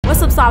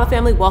What's up, solid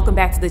family? Welcome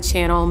back to the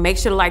channel. Make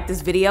sure to like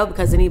this video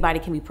because anybody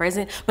can be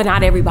present, but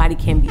not everybody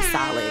can be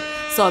solid.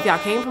 So if y'all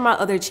came from my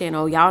other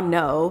channel, y'all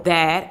know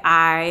that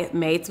I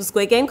made some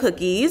Squid Game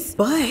cookies,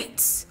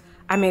 but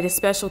I made a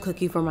special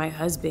cookie for my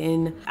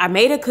husband. I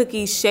made a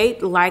cookie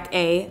shaped like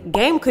a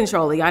game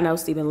controller. Y'all know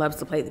Steven loves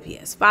to play the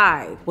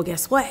PS5. Well,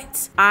 guess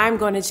what? I'm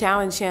going to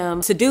challenge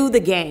him to do the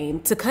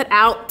game, to cut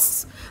out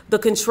the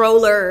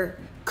controller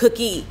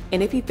cookie.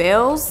 And if he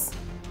fails,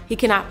 he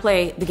cannot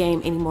play the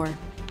game anymore.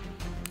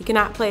 He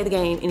cannot play the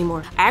game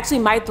anymore. I actually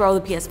might throw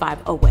the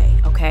PS5 away,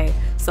 okay?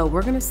 So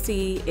we're gonna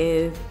see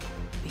if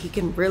he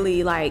can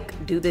really like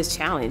do this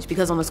challenge,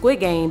 because on the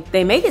Squid Game,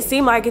 they make it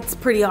seem like it's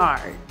pretty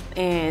hard.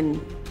 And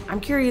I'm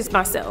curious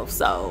myself,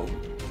 so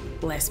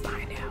let's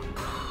find out.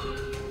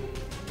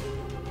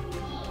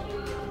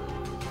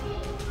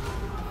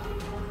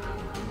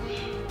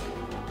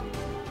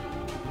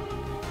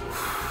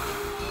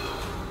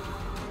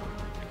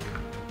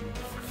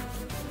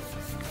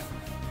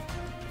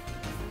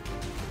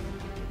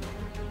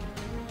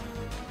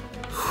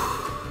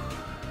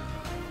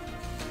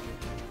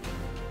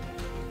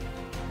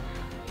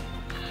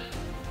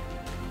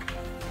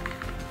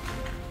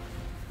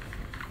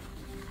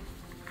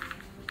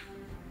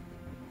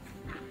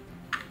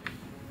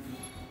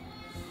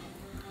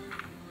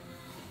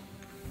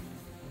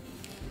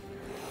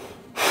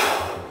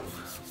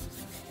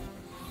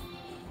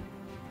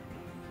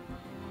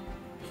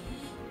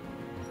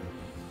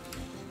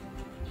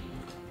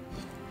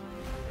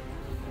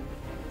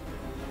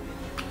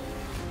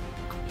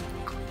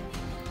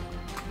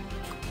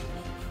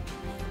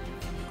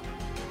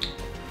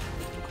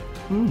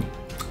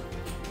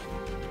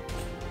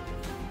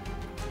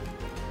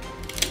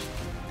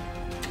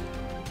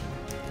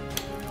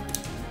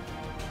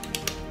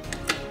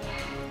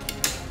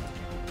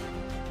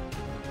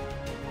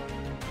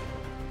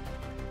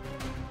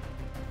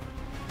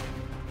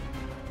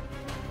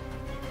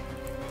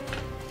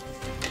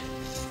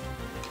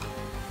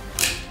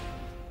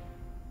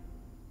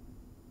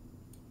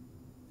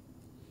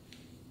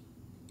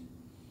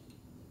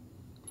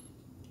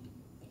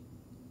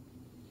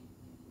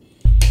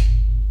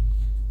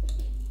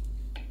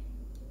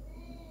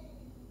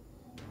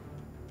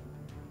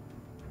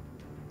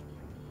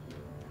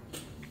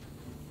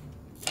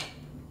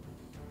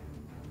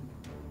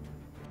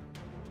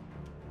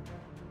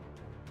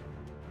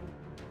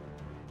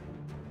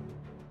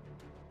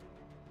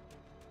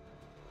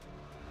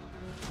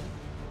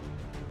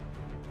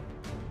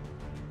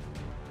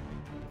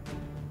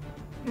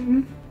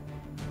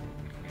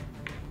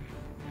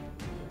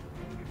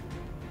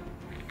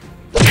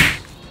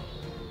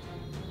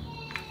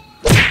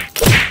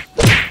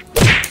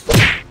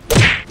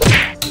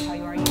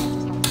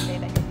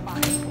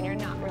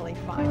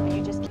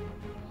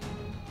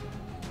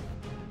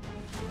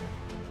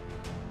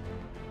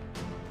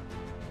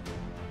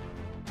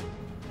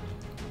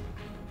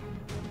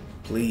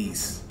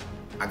 Please.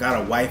 I got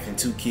a wife and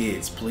 2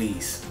 kids.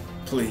 Please.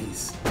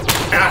 Please.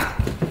 Ah!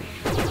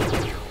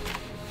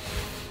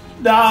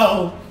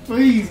 No!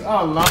 Please.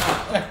 Oh,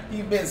 Lord.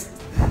 You missed.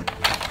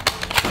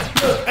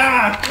 Look.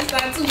 Ah! It's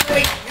not too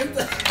late. It's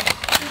not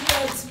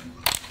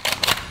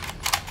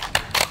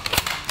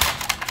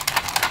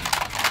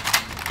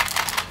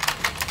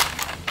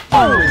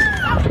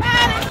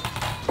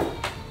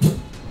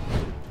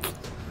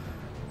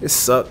It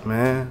sucked,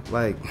 man.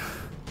 Like,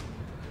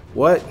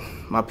 what?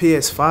 My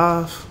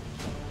PS5?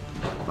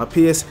 My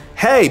PS...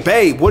 Hey,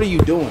 babe, what are you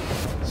doing?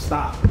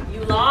 Stop.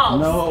 You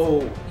lost.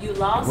 No. You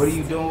lost. What are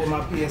you doing with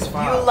my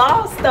PS5? You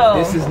lost, though.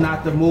 This is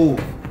not the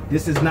move.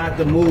 This is not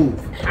the move.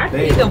 I can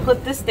even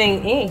put this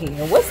thing in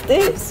here. What's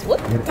this? What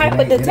type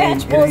of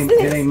detachable is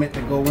this? It ain't meant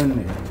to go in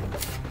there.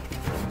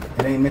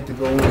 It ain't meant to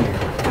go in there.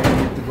 It ain't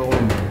meant to go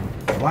in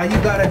there. Why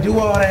you gotta do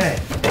all that?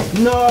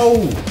 No.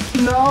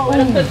 No.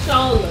 With a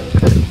controller.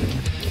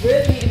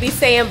 Really need to be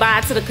saying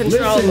bye to the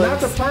controllers. Listen, not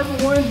the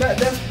purple one.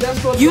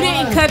 That's what. You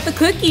didn't cut the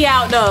cookie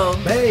out though.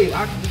 Babe,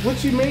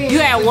 what you mean? You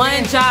had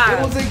one job.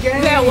 It was a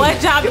game. You had one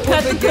job to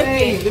cut the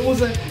cookie. It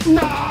was a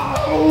no.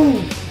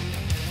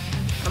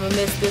 I'm gonna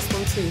miss this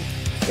one too.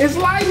 It's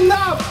lighting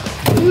up.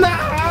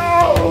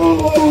 No.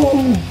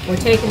 We're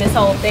taking this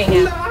whole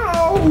thing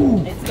out.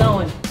 No. It's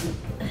going.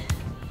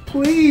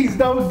 Please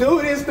don't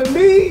do this to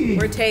me.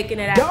 We're taking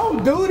it out.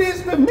 Don't do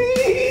this to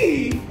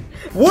me.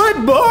 What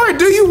more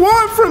do you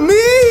want from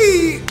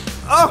me?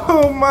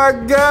 Oh my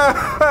God.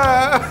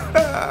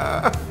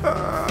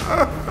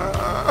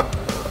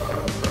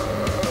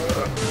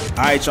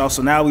 All right, y'all,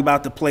 so now we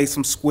about to play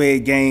some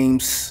Squid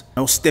Games.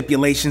 No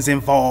stipulations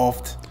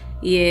involved.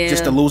 Yeah.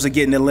 Just the loser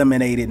getting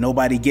eliminated.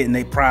 Nobody getting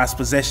their prized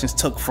possessions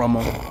took from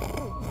them.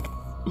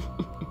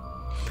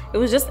 It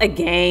was just a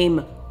game.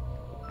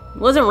 It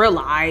wasn't real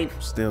life.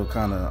 I'm still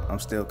kind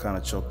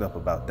of choked up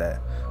about that.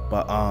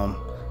 But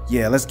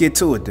yeah, let's get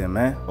to it then,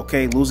 man.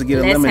 Okay, loser get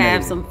eliminated. Let's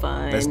have some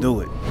fun. Let's do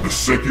it. The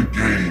second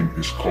game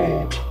is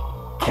called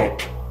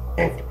Cup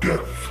of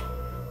Death.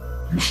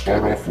 You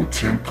start off with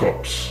 10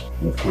 cups.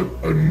 We'll put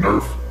a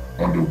Nerf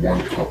under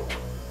 1 cup.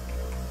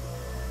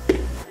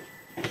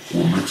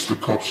 We'll mix the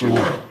cups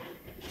around.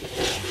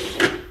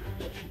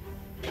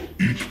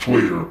 Each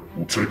player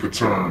will take a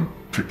turn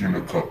picking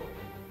a cup.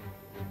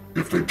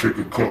 If they pick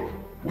a cup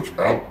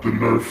without the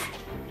nerf,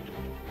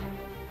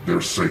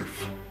 they're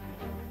safe.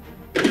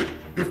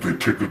 If they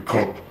pick a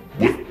cup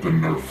with the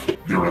nerf,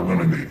 they're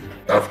eliminated.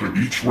 After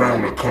each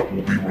round, a cup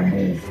will be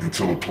removed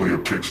until a player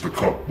picks the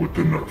cup with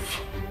the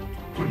nerf.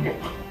 Good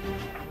luck.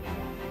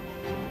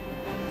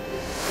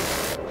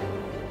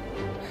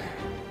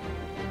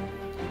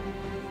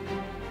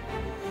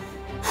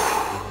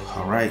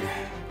 All right.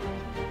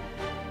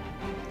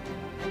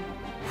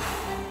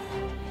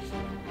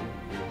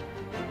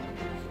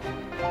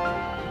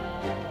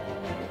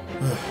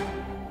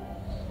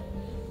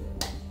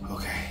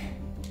 Okay.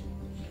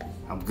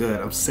 I'm good.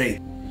 I'm safe.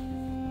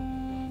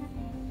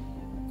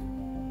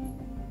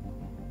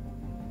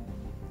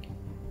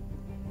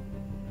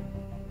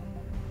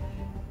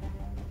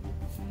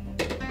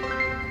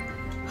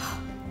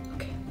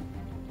 Okay.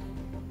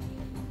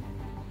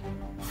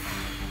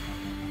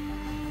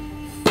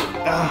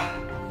 Ah.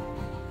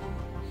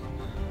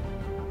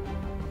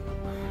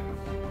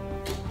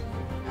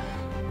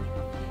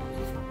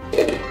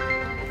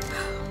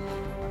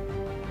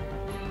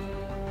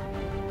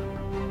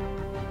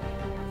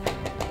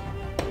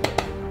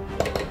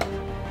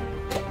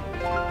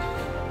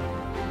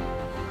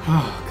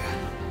 Oh, God.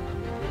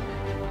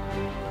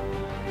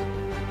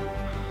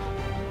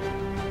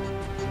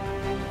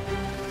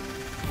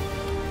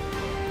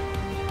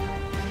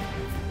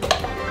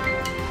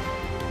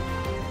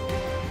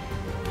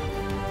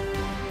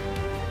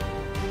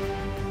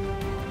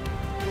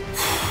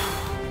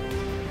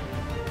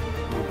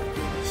 Oh, my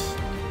goodness.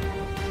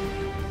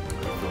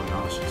 I feel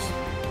nauseous.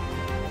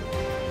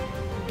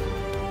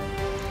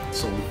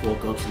 It's only 4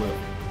 cups left.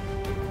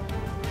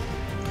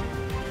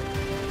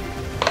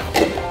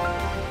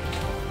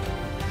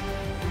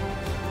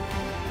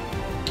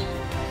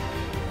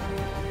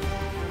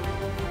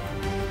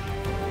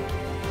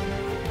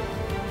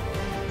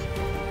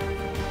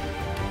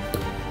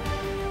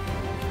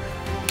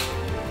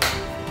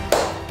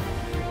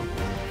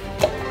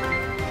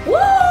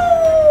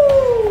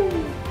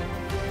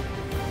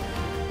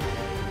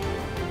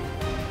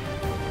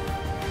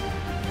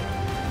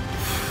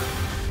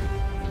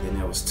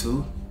 Was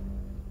 2.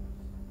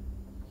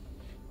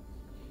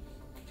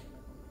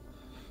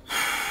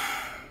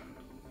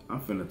 I'm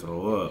finna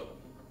throw up.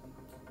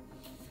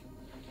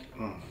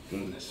 Oh my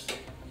goodness.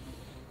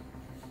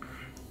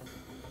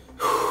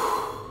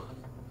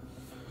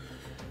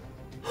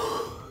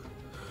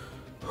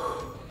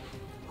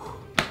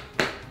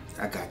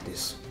 I got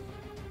this.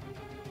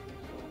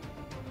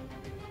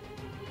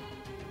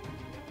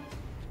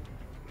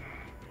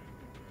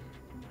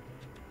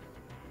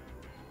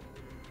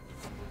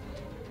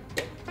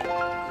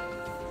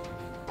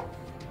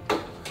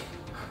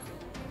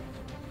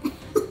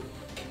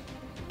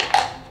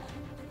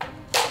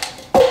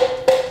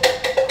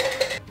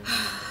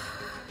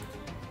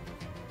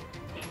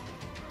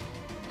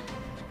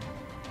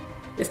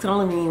 This can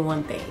only mean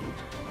one thing,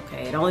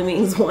 okay? It only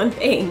means one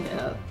thing.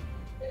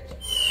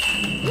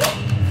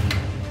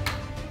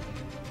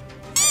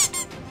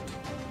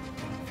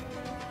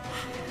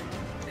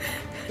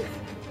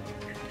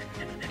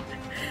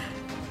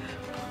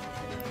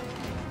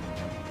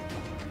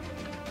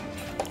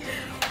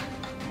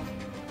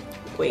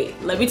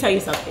 Wait, let me tell you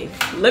something.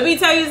 Let me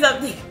tell you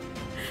something.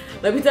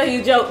 Let me tell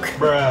you a joke.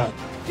 Bruh.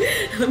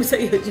 Let me tell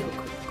you a joke.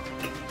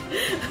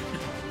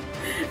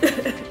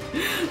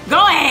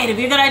 Go ahead. If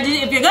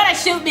you're gonna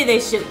shoot me, then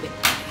shoot me.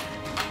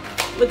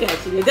 Look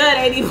at you. Your gun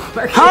ain't even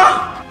working.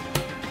 Huh?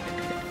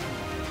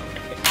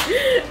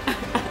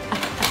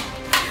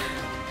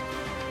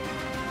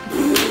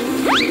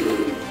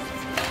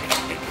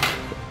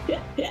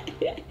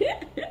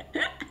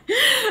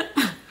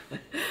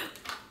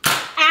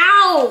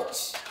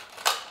 Ouch!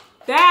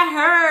 That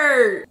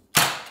hurt.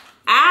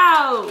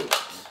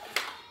 Ouch!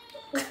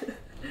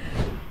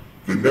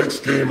 The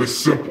next game is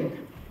simple,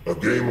 a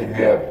game of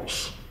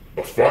marbles.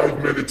 A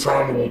 5-minute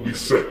timer will be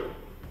set.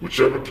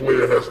 Whichever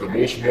player has the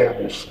most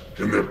marbles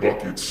in their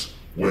buckets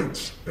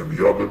wins, and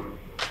the other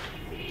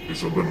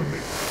is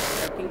eliminated.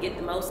 Can get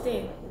the most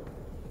in.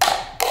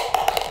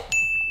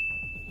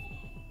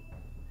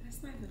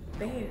 That's not even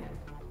fair.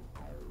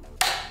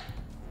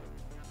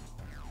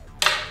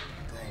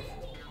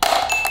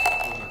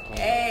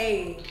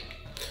 Hey.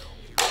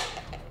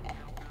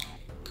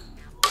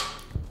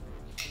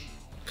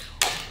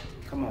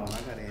 Come on,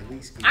 I gotta at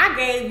least get I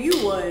gave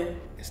you one.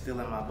 It's still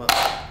in my bucket.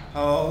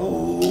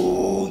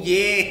 Oh,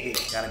 yeah.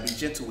 Gotta be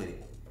gentle with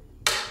it.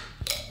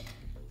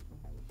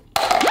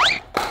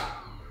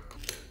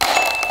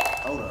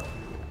 Hold up.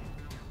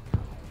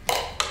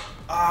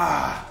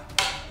 Ah.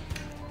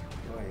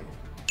 Go ahead.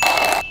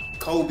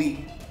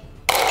 Kobe.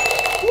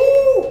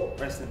 Woo!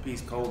 Rest in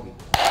peace, Kobe.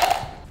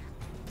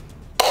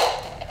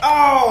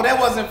 Oh, that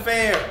wasn't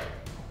fair.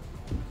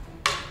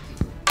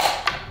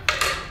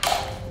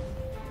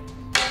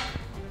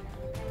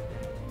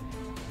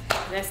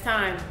 Next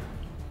time.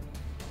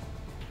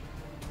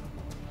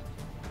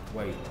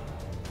 Wait.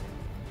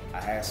 I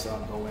had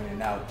some go in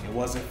and out. It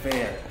wasn't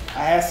fair.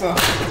 I had some.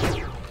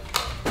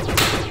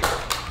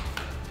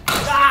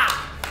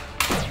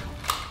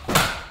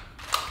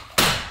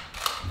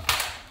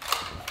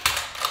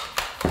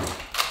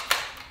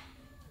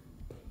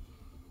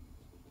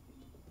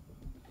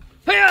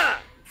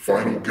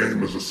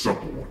 is a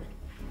simple one.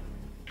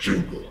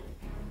 Jenga.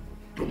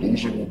 The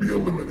loser will be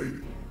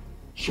eliminated.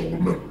 So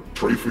remember,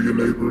 pray for your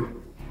neighbor,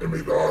 and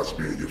may the odds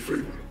be in your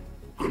favor.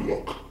 Good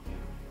luck.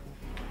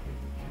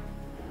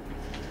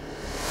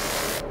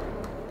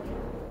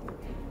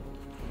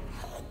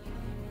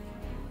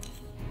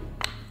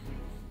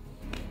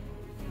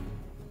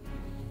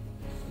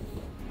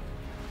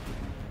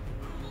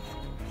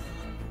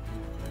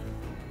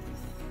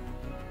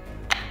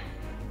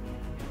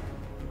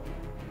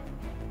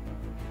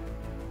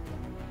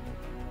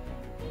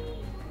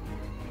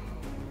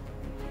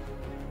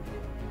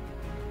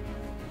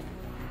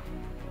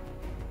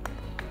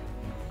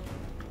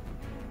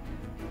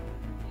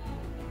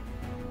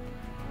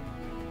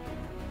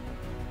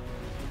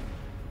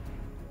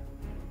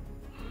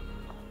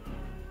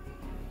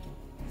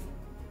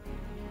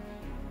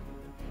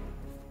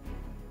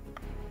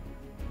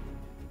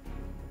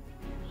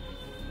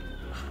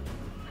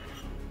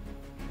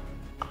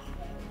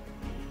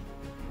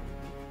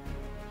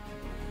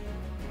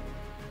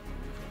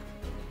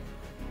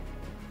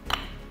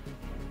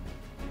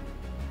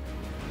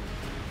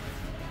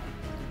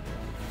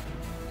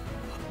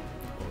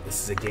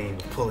 This is a game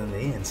of pulling the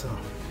ends, huh?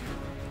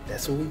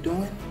 That's what we're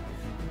doing?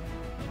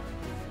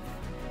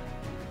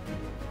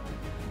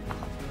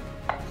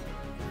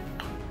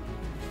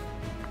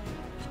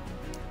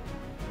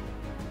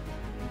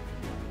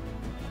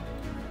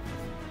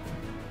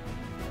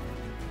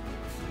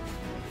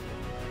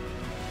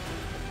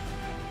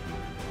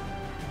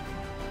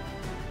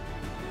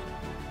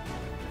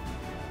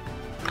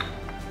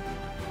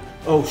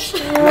 Oh,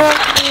 shit.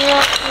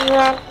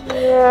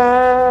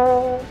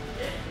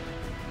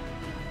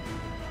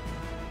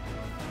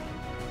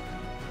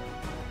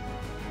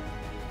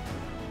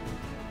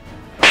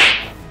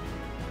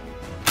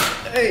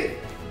 Hey!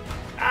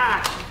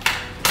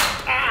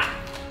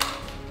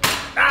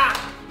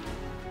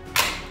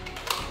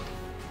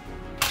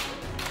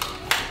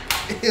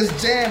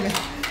 It's jamming.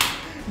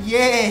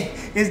 Yeah,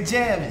 it's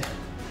jamming.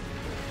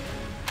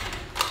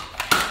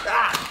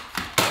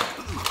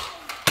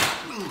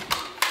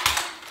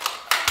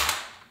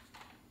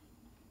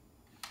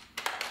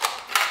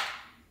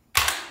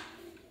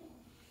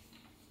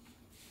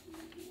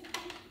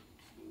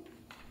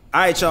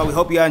 Alright, y'all, we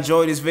hope y'all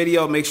enjoyed this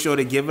video. Make sure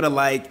to give it a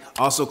like.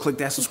 Also, click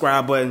that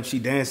subscribe button. She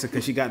dancing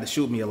because she got to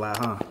shoot me a lot,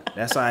 huh?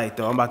 That's alright,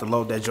 though. I'm about to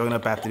load that joint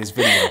up after this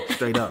video.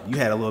 Straight up. You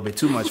had a little bit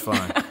too much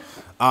fun.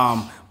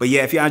 But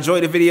yeah, if y'all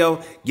enjoyed the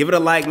video, give it a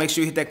like. Make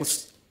sure you hit that...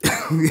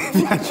 if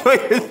y'all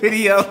enjoyed this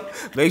video,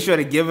 make sure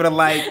to give it a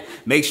like.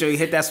 Make sure you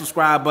hit that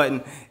subscribe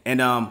button.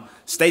 And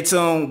stay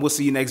tuned. We'll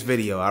see you next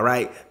video,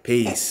 alright?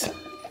 Peace.